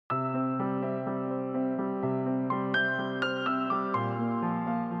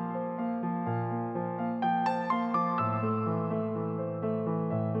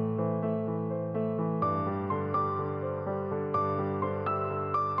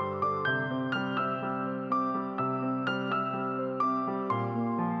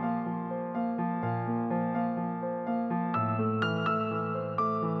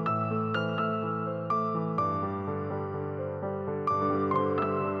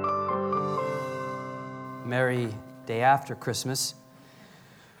Merry day after Christmas.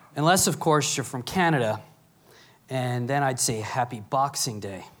 Unless, of course, you're from Canada, and then I'd say Happy Boxing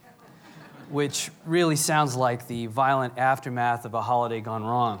Day, which really sounds like the violent aftermath of a holiday gone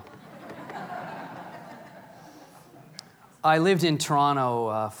wrong. I lived in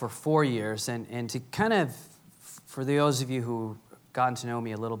Toronto for 4 years, and to kind of, for those of you who gotten to know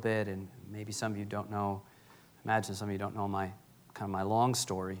me a little bit, and maybe some of you don't know, imagine some of you don't know my long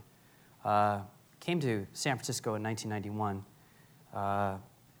story. Came to San Francisco in 1991.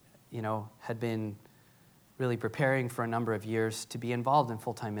 Had been really preparing for a number of years to be involved in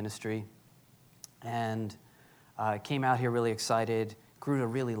full-time ministry, and came out here really excited, grew to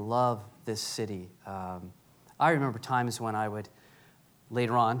really love this city. I remember times when I would,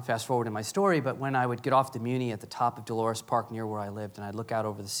 later on, fast forward in my story, but when I would get off the Muni at the top of Dolores Park near where I lived, and I'd look out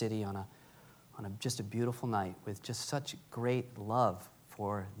over the city on just a beautiful night with just such great love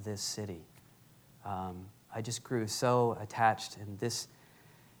for this city. I just grew so attached, and this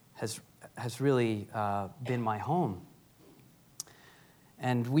has really been my home.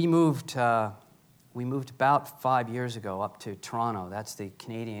 And we moved about 5 years ago up to Toronto. That's the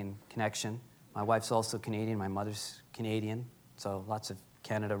Canadian connection. My wife's also Canadian. My mother's Canadian, so lots of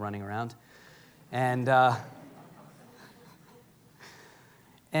Canada running around. And the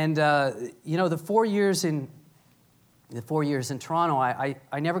 4 years in Toronto,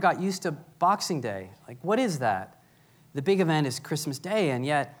 I never got used to Boxing Day. Like, what is that? The big event is Christmas Day, and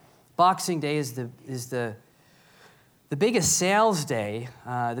yet Boxing Day is the biggest sales day,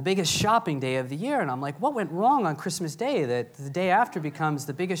 the biggest shopping day of the year. And I'm like, what went wrong on Christmas Day that the day after becomes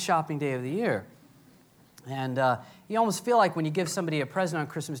the biggest shopping day of the year? And you almost feel like when you give somebody a present on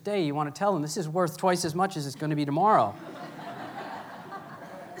Christmas Day, you want to tell them this is worth twice as much as it's going to be tomorrow.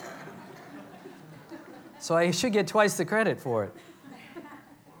 So I should get twice the credit for it.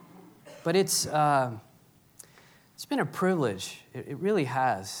 But it's been a privilege, it really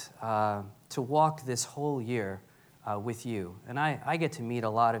has, to walk this whole year with you. And I get to meet a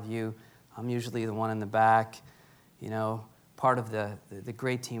lot of you. I'm usually the one in the back, part of the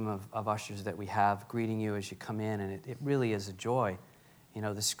great team of ushers that we have, greeting you as you come in, and it really is a joy.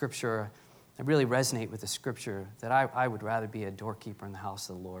 The scripture, I really resonate with the scripture that I would rather be a doorkeeper in the house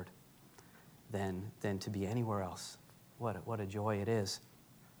of the Lord than to be anywhere else. What a joy it is.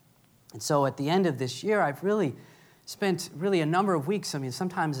 And so at the end of this year, I've really spent a number of weeks. I mean,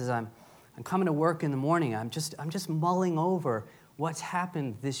 sometimes as I'm coming to work in the morning, I'm just mulling over what's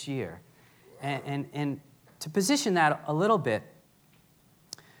happened this year. And to position that a little bit,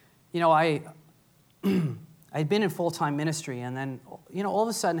 I'd been in full-time ministry, and then, all of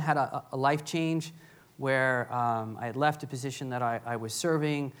a sudden had a life change where I had left a position that I was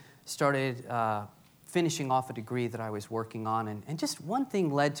serving, started finishing off a degree that I was working on, and just one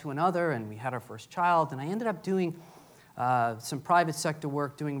thing led to another, and we had our first child, and I ended up doing some private sector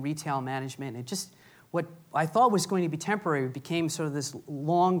work, doing retail management, and just what I thought was going to be temporary became sort of this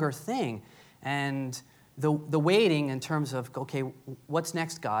longer thing, and the waiting in terms of, okay, what's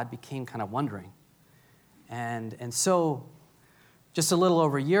next, God, became kind of wondering. And so just a little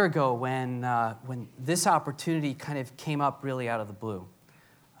over a year ago when this opportunity kind of came up really out of the blue,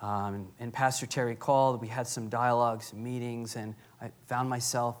 and Pastor Terry called, we had some dialogues, some meetings, and I found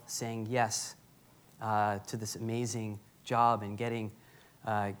myself saying yes to this amazing job and getting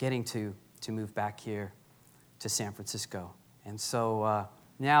to move back here to San Francisco. And so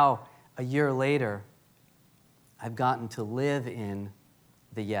now, a year later, I've gotten to live in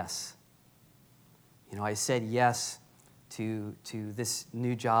the yes. I said yes to this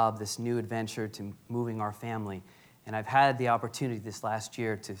new job, this new adventure, to moving our family. And I've had the opportunity this last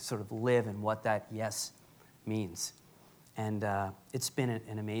year to sort of live in what that yes means. And it's been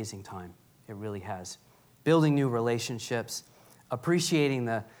an amazing time. It really has. Building new relationships, appreciating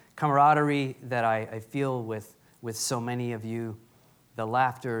the camaraderie that I feel with so many of you, the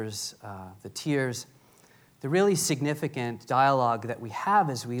laughters, the tears, the really significant dialogue that we have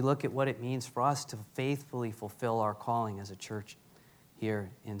as we look at what it means for us to faithfully fulfill our calling as a church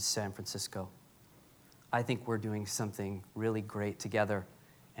here in San Francisco. I think we're doing something really great together,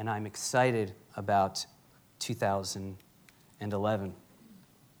 and I'm excited about 2011.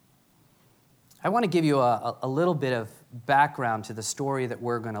 I want to give you a little bit of background to the story that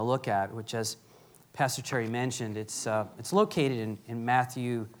we're going to look at, which, as Pastor Terry mentioned, it's located in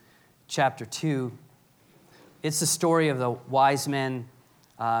Matthew chapter 2. It's the story of the wise men.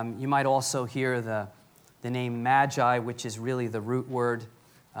 You might also hear the name Magi, which is really the root word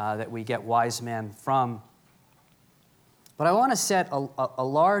that we get wise men from. But I want to set a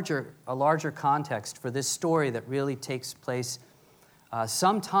larger context for this story that really takes place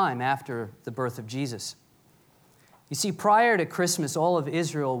sometime after the birth of Jesus. You see, prior to Christmas, all of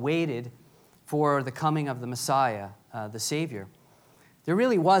Israel waited for the coming of the Messiah, the Savior. There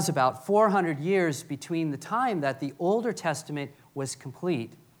really was about 400 years between the time that the Older Testament was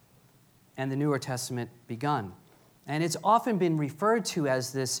complete and the Newer Testament begun. And it's often been referred to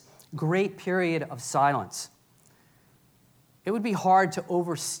as this great period of silence. It would be hard to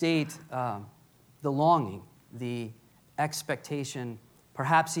overstate the longing, the expectation,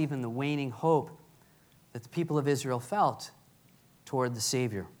 perhaps even the waning hope that the people of Israel felt toward the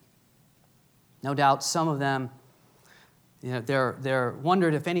Savior. No doubt some of them, they're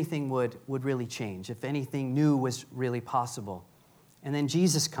wondered if anything would really change, if anything new was really possible. And then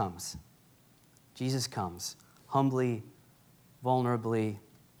Jesus comes. Jesus comes, humbly, vulnerably,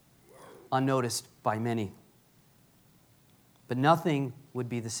 unnoticed by many. But nothing would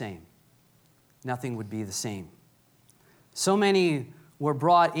be the same. Nothing would be the same. So many were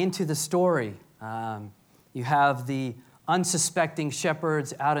brought into the story. You have the unsuspecting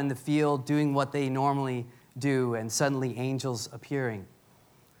shepherds out in the field doing what they normally do, and suddenly angels appearing.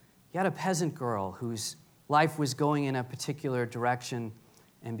 You had a peasant girl whose life was going in a particular direction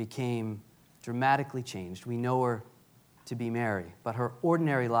and became dramatically changed. We know her to be Mary, but her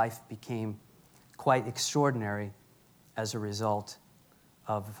ordinary life became quite extraordinary as a result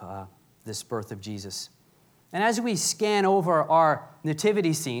of this birth of Jesus. And as we scan over our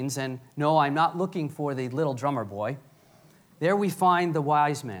nativity scenes, and no, I'm not looking for the little drummer boy, there we find the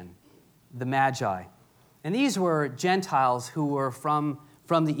wise men, the Magi. And these were Gentiles who were from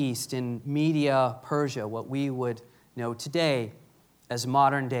the east, in Media, Persia, what we would know today as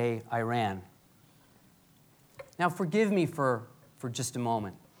modern-day Iran. Now, forgive me for just a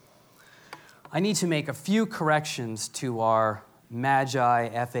moment. I need to make a few corrections to our Magi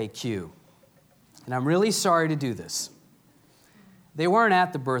FAQ. And I'm really sorry to do this. They weren't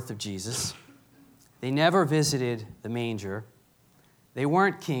at the birth of Jesus. They never visited the manger. They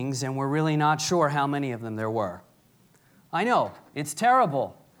weren't kings, and we're really not sure how many of them there were. I know, it's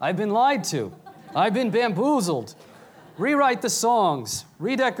terrible. I've been lied to. I've been bamboozled. Rewrite the songs.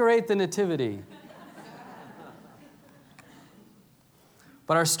 Redecorate the nativity.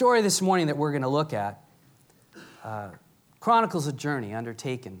 But our story this morning that we're going to look at chronicles a journey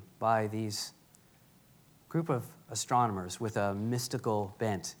undertaken by these group of astronomers with a mystical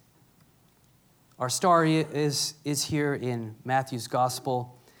bent. Our story is here in Matthew's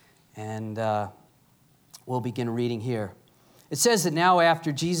Gospel, and we'll begin reading here. It says that now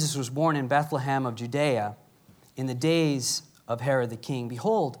after Jesus was born in Bethlehem of Judea, in the days of Herod the king,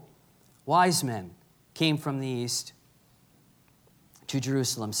 behold, wise men came from the east to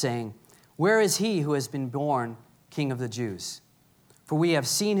Jerusalem, saying, "Where is he who has been born King of the Jews? For we have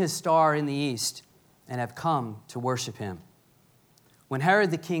seen his star in the east and have come to worship him." When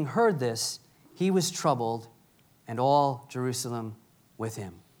Herod the king heard this, he was troubled, and all Jerusalem with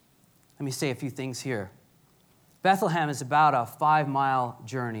him. Let me say a few things here. Bethlehem is about a 5-mile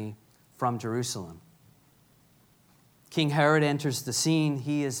journey from Jerusalem. King Herod enters the scene.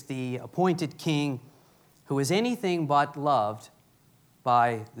 He is the appointed king who is anything but loved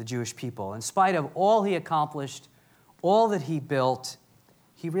by the Jewish people. In spite of all he accomplished, all that he built,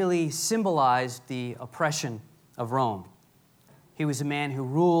 he really symbolized the oppression of Rome. He was a man who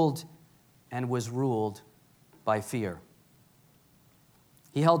ruled and was ruled by fear.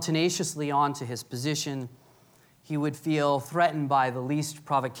 He held tenaciously on to his position. He would feel threatened by the least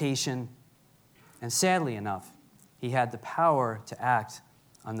provocation. And sadly enough, he had the power to act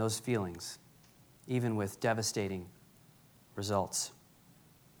on those feelings, even with devastating results.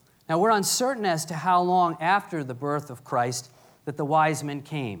 Now, we're uncertain as to how long after the birth of Christ that the wise men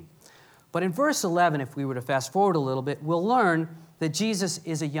came. But in verse 11, if we were to fast forward a little bit, we'll learn that Jesus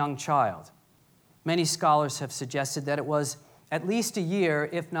is a young child. Many scholars have suggested that it was at least a year,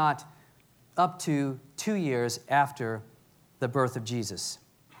 if not up to 2 years after the birth of Jesus.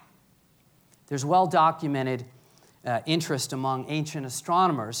 There's well-documented interest among ancient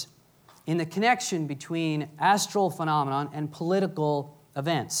astronomers in the connection between astral phenomenon and political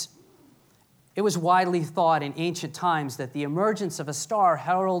events. It was widely thought in ancient times that the emergence of a star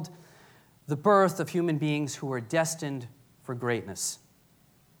heralded the birth of human beings who were destined for greatness.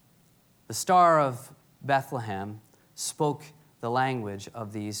 The Star of Bethlehem spoke the language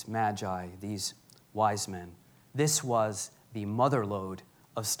of these magi, these wise men. This was the motherlode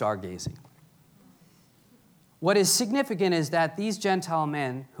of stargazing. What is significant is that these Gentile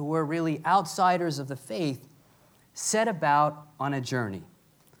men, who were really outsiders of the faith, set about on a journey,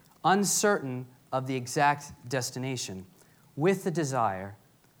 uncertain of the exact destination, with the desire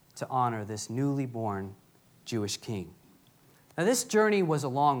to honor this newly born Jewish king. Now, this journey was a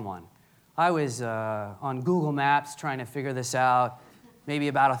long one. I was on Google Maps trying to figure this out, maybe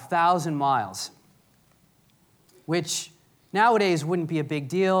about 1,000 miles, which nowadays wouldn't be a big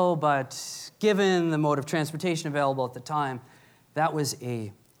deal, but given the mode of transportation available at the time, that was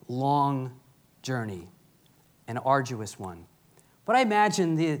a long journey, an arduous one. But I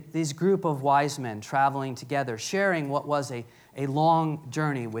imagine these group of wise men traveling together, sharing what was a long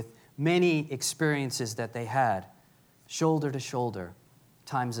journey with many experiences that they had, shoulder to shoulder,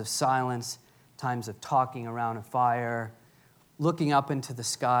 times of silence, times of talking around a fire, looking up into the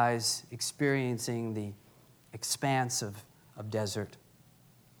skies, experiencing the expanse of desert.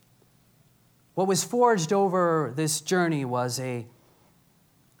 What was forged over this journey was a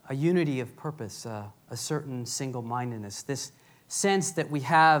unity of purpose, a certain single-mindedness, this sense that we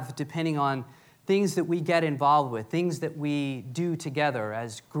have depending on things that we get involved with, things that we do together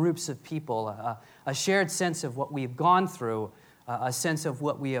as groups of people, a shared sense of what we've gone through, a sense of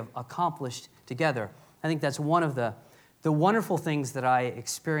what we have accomplished together. I think that's one of the wonderful things that I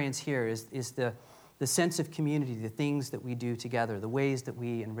experience here is the sense of community, the things that we do together, the ways that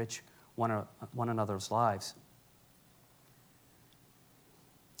we enrich one another's lives.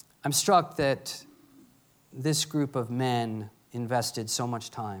 I'm struck that this group of men invested so much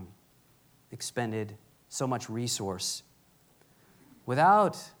time, expended so much resource,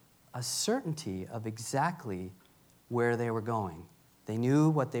 without a certainty of exactly where they were going. They knew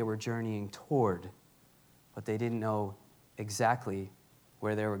what they were journeying toward, but they didn't know exactly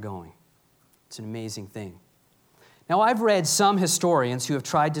where they were going. It's an amazing thing. Now, I've read some historians who have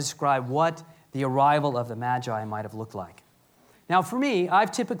tried to describe what the arrival of the Magi might have looked like. Now, for me,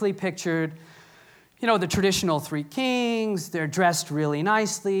 I've typically pictured the traditional three kings. They're dressed really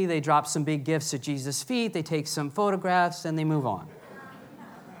nicely. They drop some big gifts at Jesus' feet. They take some photographs, and they move on.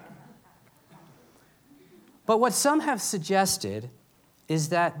 But what some have suggested is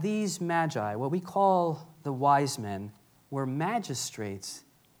that these magi, what we call the wise men, were magistrates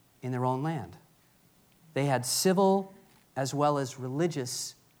in their own land. They had civil as well as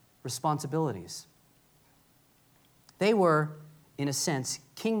religious responsibilities. They were, in a sense,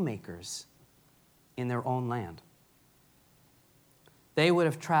 kingmakers in their own land. They would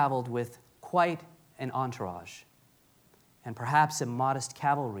have traveled with quite an entourage and perhaps a modest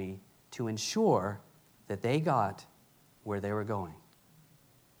cavalry to ensure that they got where they were going.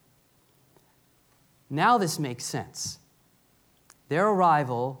 Now this makes sense. Their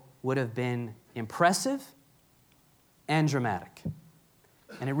arrival would have been impressive and dramatic.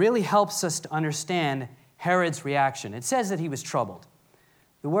 And it really helps us to understand Herod's reaction. It says that he was troubled.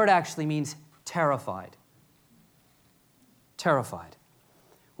 The word actually means terrified. Terrified.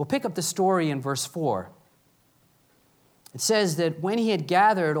 We'll pick up the story in verse 4. It says that when he had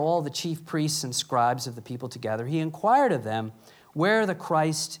gathered all the chief priests and scribes of the people together, he inquired of them where the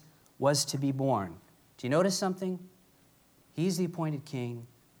Christ was to be born. Do you notice something? He's the appointed king.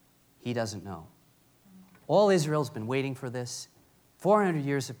 He doesn't know. All Israel's been waiting for this. 400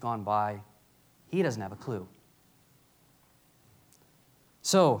 years have gone by. He doesn't have a clue.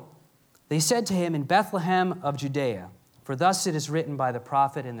 So they said to him, in Bethlehem of Judea, for thus it is written by the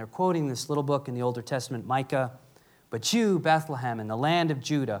prophet, and they're quoting this little book in the Older Testament, Micah, but you, Bethlehem, in the land of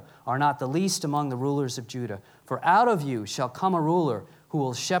Judah, are not the least among the rulers of Judah, for out of you shall come a ruler who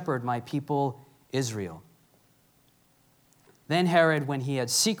will shepherd my people Israel. Then Herod, when he had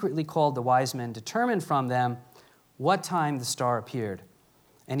secretly called the wise men, determined from them what time the star appeared.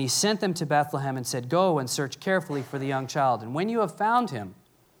 And he sent them to Bethlehem and said, go and search carefully for the young child. And when you have found him,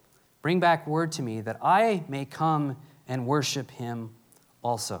 bring back word to me that I may come and worship him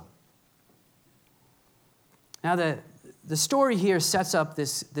also. Now, the story here sets up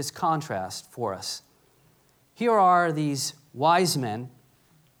this contrast for us. Here are these wise men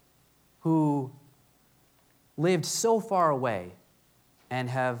who lived so far away and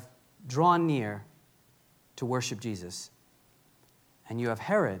have drawn near to worship Jesus. And you have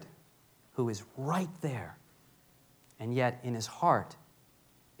Herod, who is right there, and yet in his heart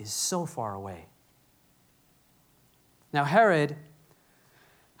is so far away. Now, Herod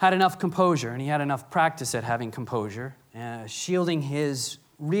had enough composure, and he had enough practice at having composure, shielding his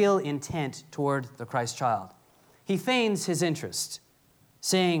real intent toward the Christ child. He feigns his interest,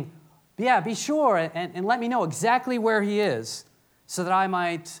 saying, yeah, be sure and let me know exactly where he is so that I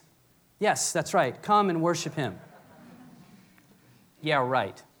might, yes, that's right, come and worship him. Yeah,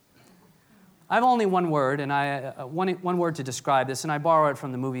 right. I have only one word, and one word to describe this, and I borrow it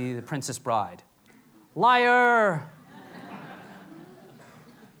from the movie The Princess Bride. Liar!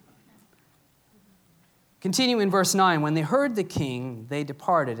 Continue in verse 9. When they heard the king, they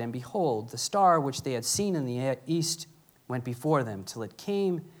departed, and behold, the star which they had seen in the east went before them, till it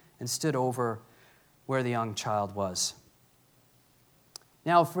came and stood over where the young child was.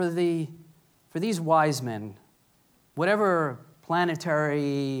 Now, for these wise men, whatever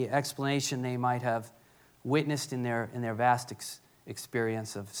planetary explanation they might have witnessed in their vast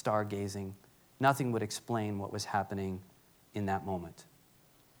experience of stargazing, nothing would explain what was happening in that moment.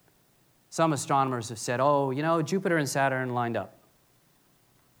 Some astronomers have said, Jupiter and Saturn lined up.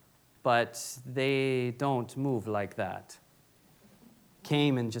 But they don't move like that.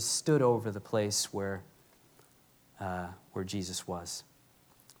 Came and just stood over the place where Jesus was.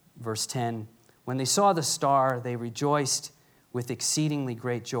 Verse 10, when they saw the star, they rejoiced with exceedingly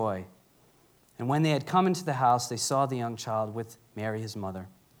great joy. And when they had come into the house, they saw the young child with Mary, his mother.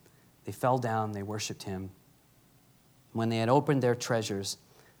 They fell down, they worshipped him. When they had opened their treasures,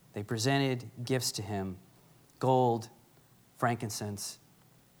 they presented gifts to him, gold, frankincense,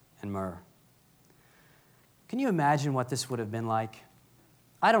 and myrrh. Can you imagine what this would have been like?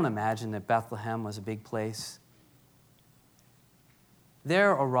 I don't imagine that Bethlehem was a big place.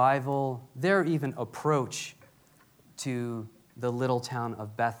 Their arrival, their even approach to the little town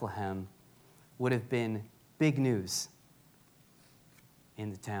of Bethlehem would have been big news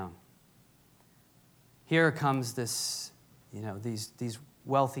in the town. Here comes these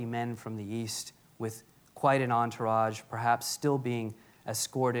wealthy men from the east with quite an entourage, perhaps still being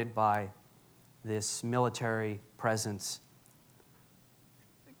escorted by this military presence.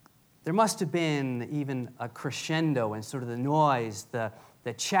 There must have been even a crescendo in sort of the noise, the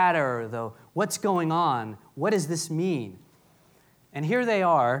chatter, the what's going on, what does this mean? And here they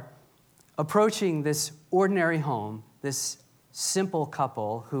are approaching this ordinary home, this simple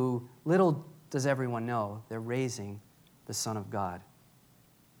couple who, little does everyone know, they're raising the Son of God.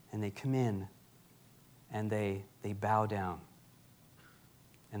 And they come in and they bow down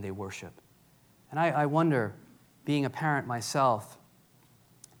and they worship. And I wonder, being a parent myself,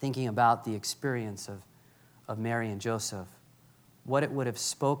 thinking about the experience of Mary and Joseph, what it would have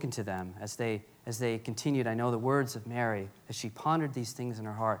spoken to them as they continued. I know the words of Mary, as she pondered these things in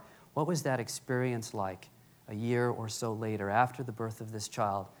her heart. What was that experience like a year or so later, after the birth of this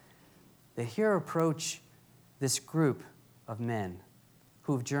child? They here approach this group of men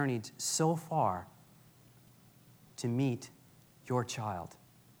who have journeyed so far to meet your child.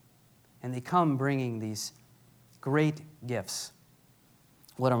 And they come bringing these great gifts.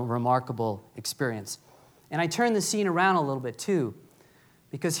 What a remarkable experience. And I turn the scene around a little bit too,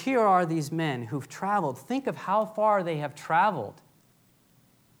 because here are these men who've traveled. Think of how far they have traveled.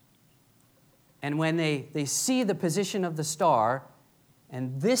 And when they see the position of the star,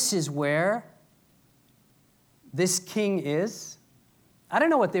 and this is where this king is, I don't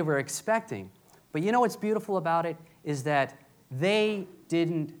know what they were expecting, but you know what's beautiful about it is that they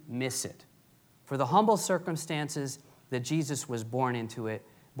didn't miss it. For the humble circumstances that Jesus was born into,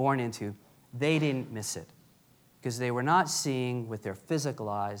 they didn't miss it, because they were not seeing with their physical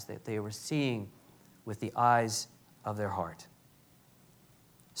eyes, that they were seeing with the eyes of their heart.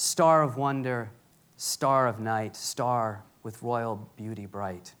 Star of wonder, star of night, star with royal beauty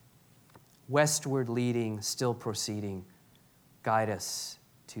bright. Westward leading, still proceeding, guide us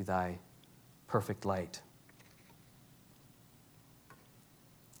to thy perfect light.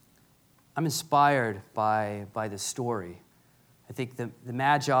 I'm inspired by this story. I think the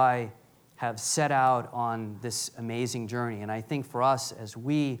Magi have set out on this amazing journey. And I think for us, as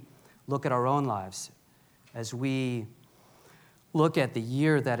we look at our own lives, as we look at the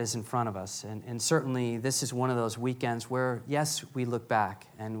year that is in front of us, and certainly this is one of those weekends where, yes, we look back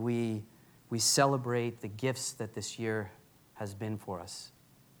and we celebrate the gifts that this year has been for us.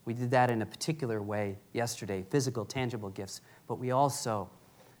 We did that in a particular way yesterday, physical, tangible gifts, but we also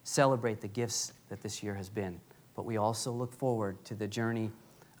celebrate the gifts that this year has been. But we also look forward to the journey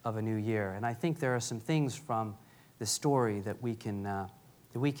of a new year. And I think there are some things from the story that we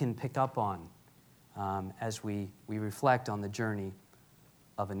can pick up on as we reflect on the journey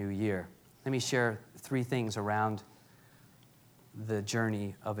of a new year. Let me share 3 things around the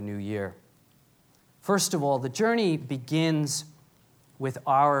journey of a new year. First of all, the journey begins with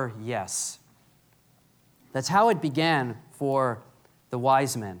our yes. That's how it began for the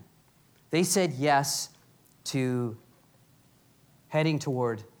wise men. They said yes to heading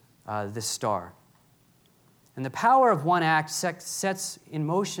toward this star. And the power of one act sets in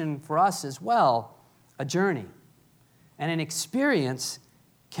motion for us as well a journey. And an experience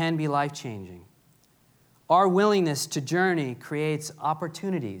can be life-changing. Our willingness to journey creates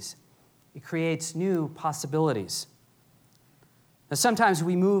opportunities. It creates new possibilities. Now, sometimes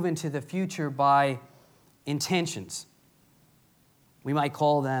we move into the future by intentions. We might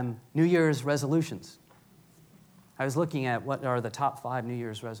call them New Year's resolutions. I was looking at what are the top 5 New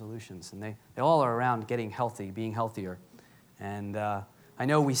Year's resolutions, and they all are around getting healthy, being healthier. And I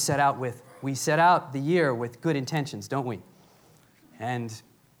know we set out the year with good intentions, don't we? And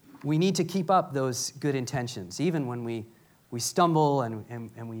we need to keep up those good intentions. Even when we stumble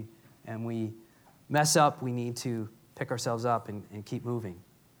and we mess up, we need to pick ourselves up and keep moving.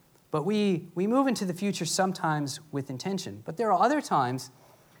 But we move into the future sometimes with intention. But there are other times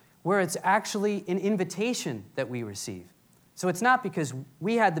where it's actually an invitation that we receive. So it's not because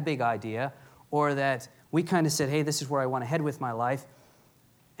we had the big idea or that we kind of said, hey, this is where I want to head with my life,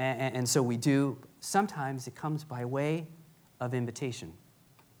 and so we do. Sometimes it comes by way of invitation.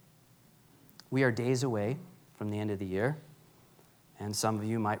 We are days away from the end of the year, and some of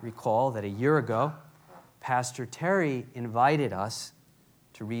you might recall that a year ago, Pastor Terry invited us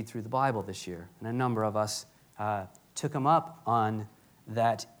to read through the Bible this year, and a number of us took him up on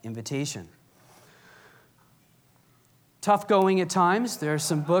that invitation. Tough going at times. There are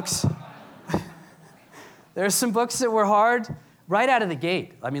some books. There are some books that were hard right out of the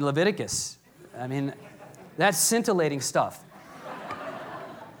gate. I mean, Leviticus. I mean, that's scintillating stuff.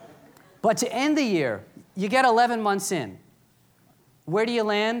 But to end the year, you get 11 months in. Where do you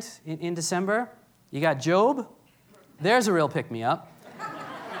land in December? You got Job. There's a real pick-me-up.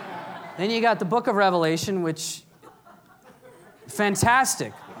 Then you got the book of Revelation, which,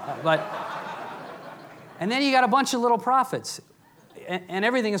 fantastic. And then you got a bunch of little prophets, and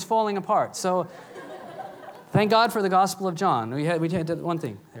everything is falling apart. So thank God for the Gospel of John. We had one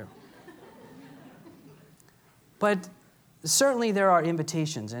thing there. But certainly there are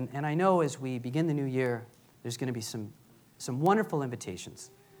invitations, and I know as we begin the new year, there's going to be some wonderful invitations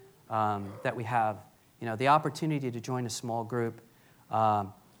that we have. You know, the opportunity to join a small group.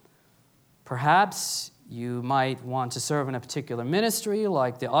 Perhaps you might want to serve in a particular ministry,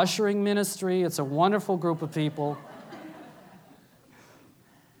 like the ushering ministry. It's a wonderful group of people.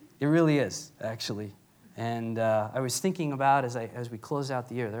 It really is, actually. And I was thinking about, as we close out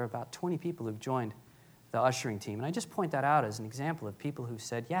the year, there are about 20 people who've joined the ushering team. And I just point that out as an example of people who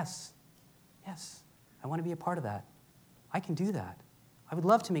said, yes, I want to be a part of that. I can do that. I would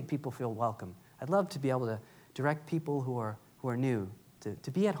love to make people feel welcome. I'd love to be able to direct people who are new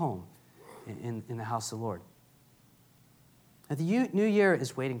to be at home in the house of the Lord. Now, the new year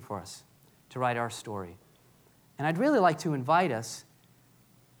is waiting for us to write our story. And I'd really like to invite us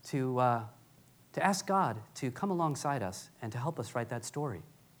to ask God to come alongside us and to help us write that story.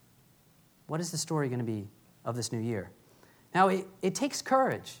 What is the story going to be of this new year? Now, it takes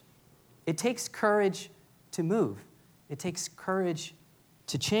courage. It takes courage to move. It takes courage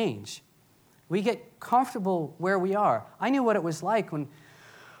to change. We get comfortable where we are. I knew what it was like when,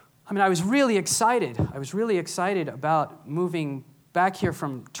 I was really excited. I was really excited about moving back here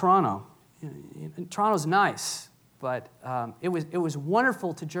from Toronto. Toronto's nice, but it was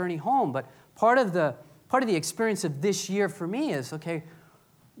wonderful to journey home. But part of the experience of this year for me is, okay,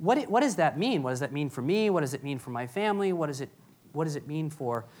 what does that mean? What does that mean for me? What does it mean for my family? What does it mean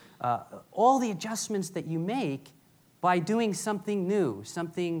for all the adjustments that you make by doing something new,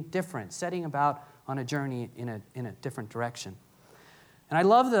 something different, setting about on a journey in a different direction? And I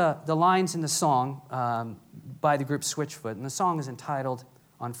love the lines in the song by the group Switchfoot, and the song is entitled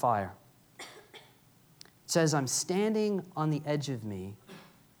On Fire. It says, I'm standing on the edge of me.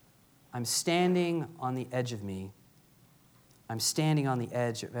 I'm standing on the edge of me. I'm standing on the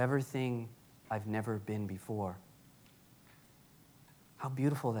edge of everything I've never been before. How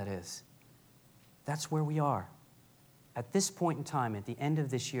beautiful that is. That's where we are. At this point in time, at the end of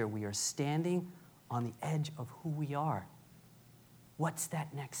this year, we are standing on the edge of who we are. What's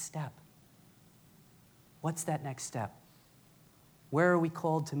that next step? What's that next step? Where are we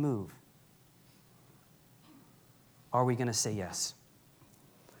called to move? Are we going to say yes?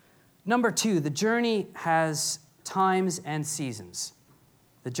 Number 2, the journey has times and seasons.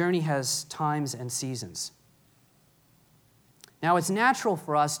 The journey has times and seasons. Now, it's natural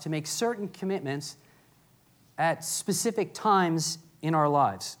for us to make certain commitments at specific times in our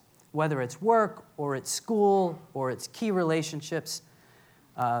lives, whether it's work or it's school or it's key relationships.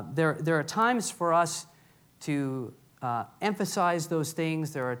 There are times for us to emphasize those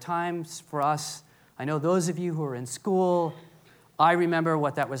things. There are times for us, I know those of you who are in school, I remember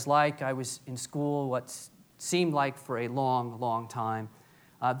what that was like. I was in school what seemed like for a long, long time.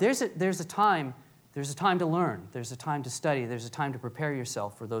 There's a time to learn. There's a time to study. There's a time to prepare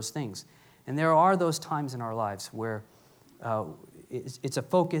yourself for those things. And there are those times in our lives where it's a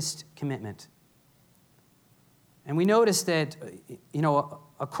focused commitment. And we notice that,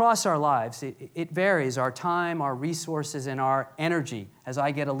 across our lives, it varies. Our time, our resources, and our energy. As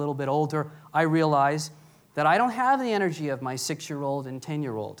I get a little bit older, I realize that I don't have the energy of my 6-year-old and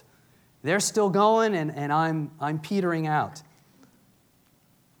 10-year-old. They're still going, and I'm petering out.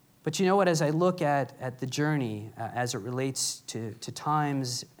 But you know what? As I look at the journey as it relates to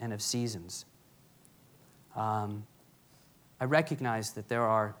times and of seasons, I recognize that there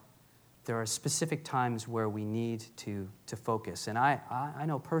are specific times where we need to focus. And I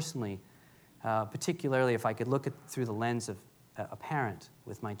know personally, particularly if I could look through the lens of a parent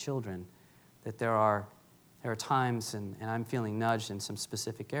with my children, that there are times, and I'm feeling nudged in some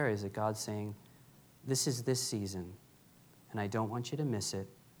specific areas, that God's saying, this is this season, and I don't want you to miss it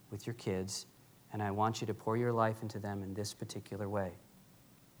with your kids, and I want you to pour your life into them in this particular way.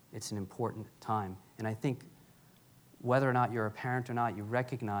 It's an important time. And I think whether or not you're a parent or not, you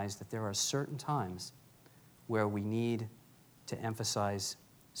recognize that there are certain times where we need to emphasize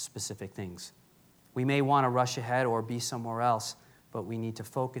specific things. We may want to rush ahead or be somewhere else, but we need to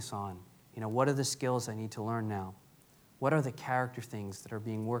focus on, what are the skills I need to learn now? What are the character things that are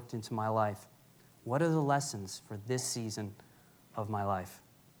being worked into my life? What are the lessons for this season of my life?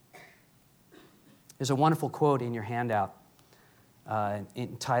 There's a wonderful quote in your handout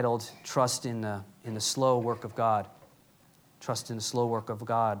entitled, Trust in the Slow Work of God. Trust in the Slow Work of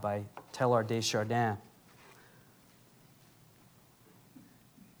God by Teilhard de Chardin.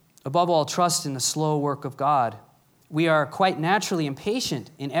 Above all, trust in the slow work of God. We are quite naturally impatient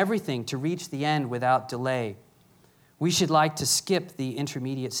in everything to reach the end without delay. We should like to skip the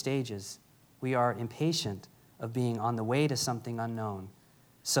intermediate stages. We are impatient of being on the way to something unknown,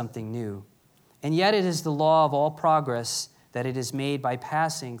 something new. And yet it is the law of all progress that it is made by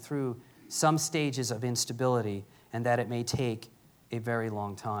passing through some stages of instability, and that it may take a very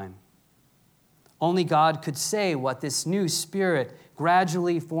long time. Only God could say what this new spirit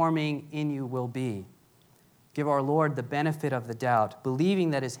gradually forming in you will be. Give our Lord the benefit of the doubt,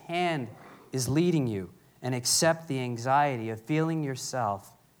 believing that his hand is leading you, and accept the anxiety of feeling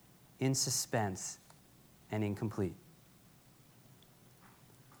yourself in suspense and incomplete.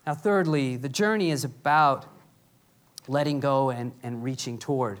 Now, thirdly, the journey is about letting go and reaching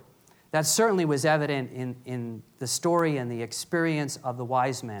toward. That certainly was evident in the story and the experience of the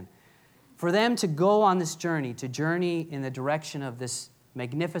wise men. For them to go on this journey, to journey in the direction of this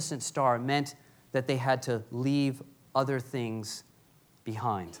magnificent star, meant that they had to leave other things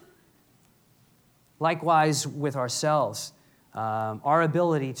behind. Likewise with ourselves, our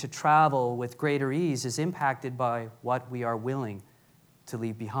ability to travel with greater ease is impacted by what we are willing to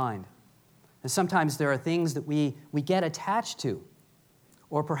leave behind. And sometimes there are things that we get attached to,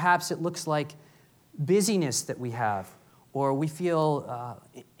 or perhaps it looks like busyness that we have, or we feel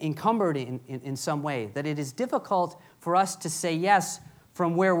encumbered in some way, that it is difficult for us to say yes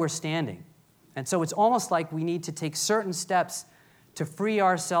from where we're standing. And so it's almost like we need to take certain steps to free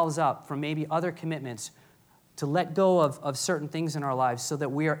ourselves up from maybe other commitments, to let go of certain things in our lives so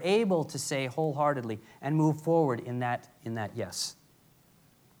that we are able to say wholeheartedly and move forward in that yes.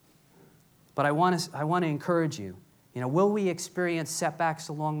 But I want to encourage you, will we experience setbacks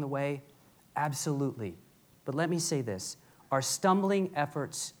along the way? Absolutely. But let me say this, our stumbling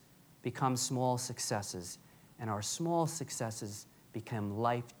efforts become small successes, and our small successes become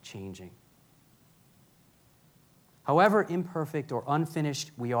life-changing. However imperfect or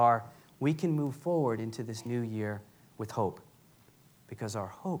unfinished we are, we can move forward into this new year with hope, because our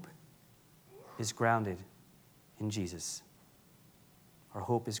hope is grounded in Jesus. Our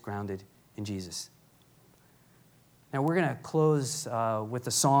hope is grounded in Jesus. Now we're going to close with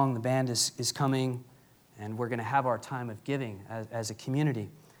a song. The band is coming, and we're going to have our time of giving as a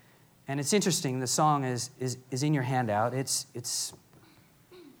community. And it's interesting, the song is in your handout. It's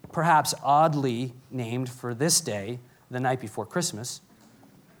perhaps oddly named for this day, the night before Christmas.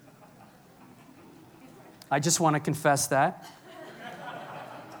 I just want to confess that.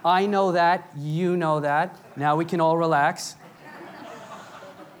 I know that, you know that. Now we can all relax.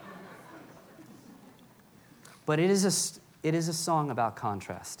 But it is a song about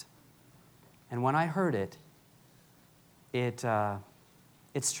contrast. And when I heard it, it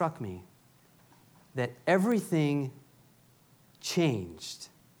struck me that everything changed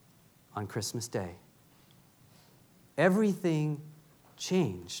on Christmas Day. Everything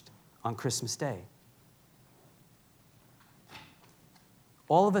changed on Christmas Day.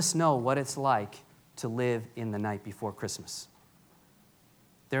 All of us know what it's like to live in the night before Christmas.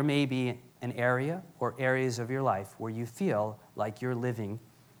 There may be an area or areas of your life where you feel like you're living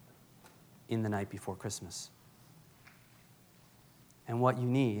in the night before Christmas. And what you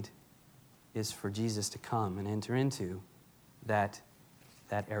need is for Jesus to come and enter into that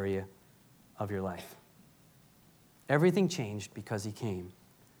area of your life. Everything changed because he came.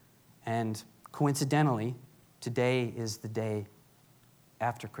 And Coincidentally, today is the day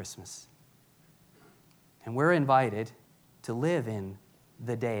after Christmas. And we're invited to live in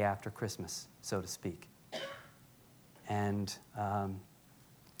the day after Christmas, so to speak. And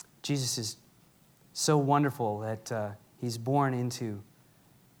Jesus is so wonderful that he's born into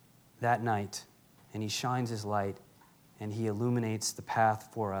that night, and he shines his light, and he illuminates the path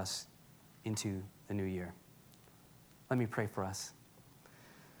for us into the new year. Let me pray for us.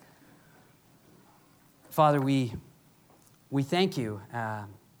 Father, we thank you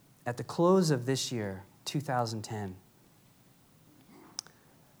at the close of this year, 2010.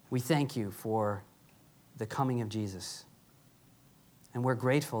 We thank you for the coming of Jesus. And we're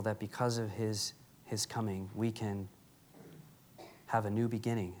grateful that because of his coming, we can have a new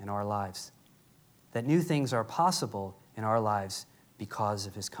beginning in our lives. That new things are possible in our lives because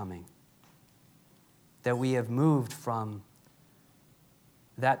of his coming. That we have moved from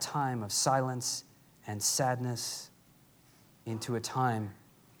that time of silence and sadness into a time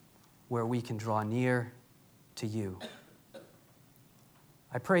where we can draw near to you.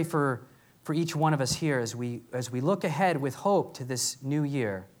 I pray for each one of us here as we look ahead with hope to this new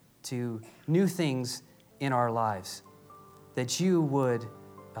year, to new things in our lives, that you would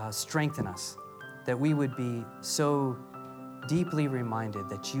strengthen us, that we would be so deeply reminded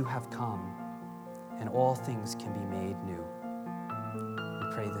that you have come and all things can be made new.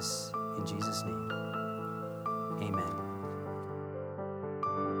 We pray this in Jesus' name. Amen.